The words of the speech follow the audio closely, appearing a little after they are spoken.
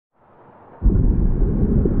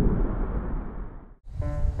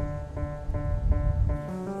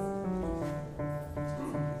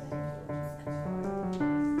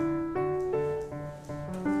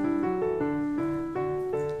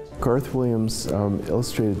Garth Williams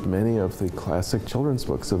illustrated many of the classic children's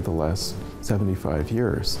books of the last 75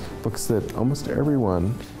 years, books that almost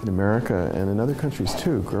everyone in America and in other countries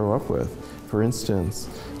too grew up with. For instance,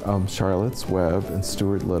 Charlotte's Web and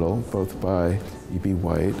Stuart Little, both by E.B.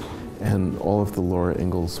 White, and all of the Laura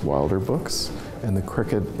Ingalls Wilder books, and The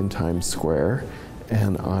Cricket in Times Square,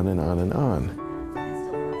 and on and on and on.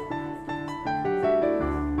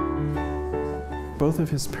 Both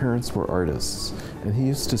of his parents were artists, and he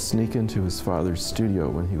used to sneak into his father's studio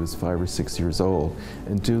when he was 5 or 6 years old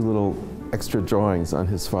and do little extra drawings on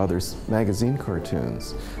his father's magazine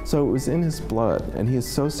cartoons. So it was in his blood, and he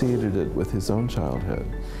associated it with his own childhood.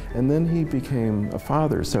 And then he became a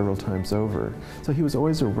father several times over, so he was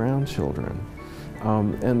always around children.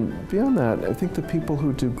 And beyond that, I think the people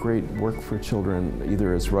who do great work for children,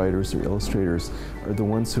 either as writers or illustrators, are the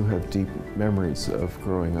ones who have deep memories of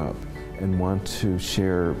growing up and want to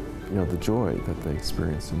share, the joy that they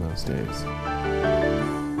experienced in those days.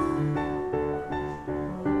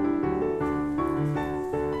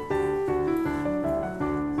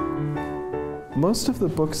 Most of the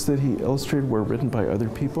books that he illustrated were written by other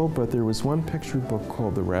people, but there was one picture book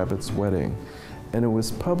called The Rabbit's Wedding, and it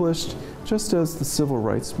was published just as the civil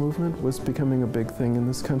rights movement was becoming a big thing in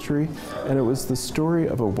this country, and it was the story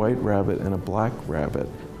of a white rabbit and a black rabbit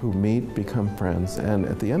who meet, become friends, and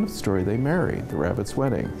at the end of the story they marry, The Rabbit's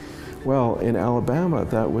Wedding. Well, in Alabama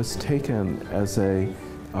that was taken as a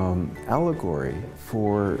allegory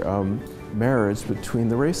for marriage between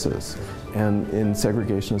the races. And in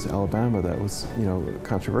segregationist Alabama, that was,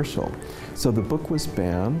 controversial. So the book was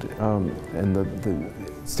banned, and the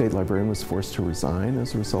state librarian was forced to resign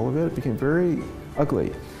as a result of it. It became very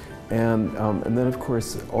ugly. And then, of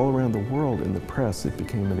course, all around the world in the press, it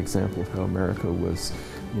became an example of how America was,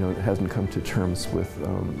 hadn't come to terms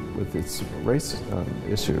with its race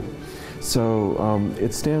issue. So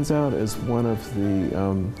it stands out as one of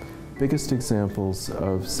the biggest examples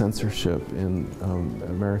of censorship in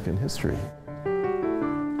American history.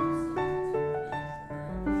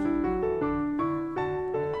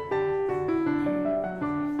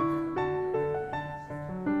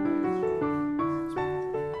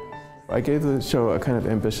 I gave the show a kind of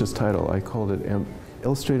ambitious title. I called it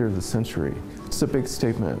Illustrator of the Century. It's a big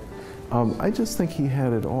statement. I just think he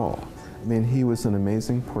had it all. I mean, he was an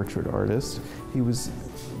amazing portrait artist. He was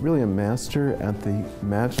really a master at the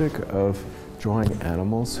magic of drawing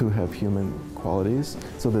animals who have human qualities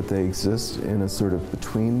so that they exist in a sort of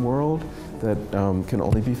between world that can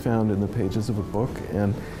only be found in the pages of a book.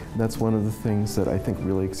 And that's one of the things that I think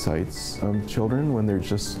really excites children when they're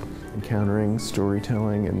just encountering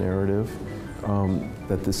storytelling and narrative,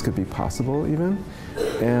 that this could be possible even.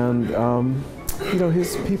 And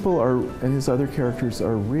his people are, and his other characters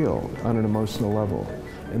are real on an emotional level.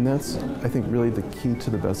 And that's, I think, really the key to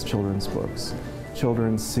the best children's books.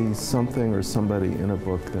 Children see something or somebody in a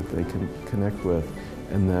book that they can connect with,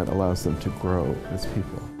 and that allows them to grow as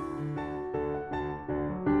people.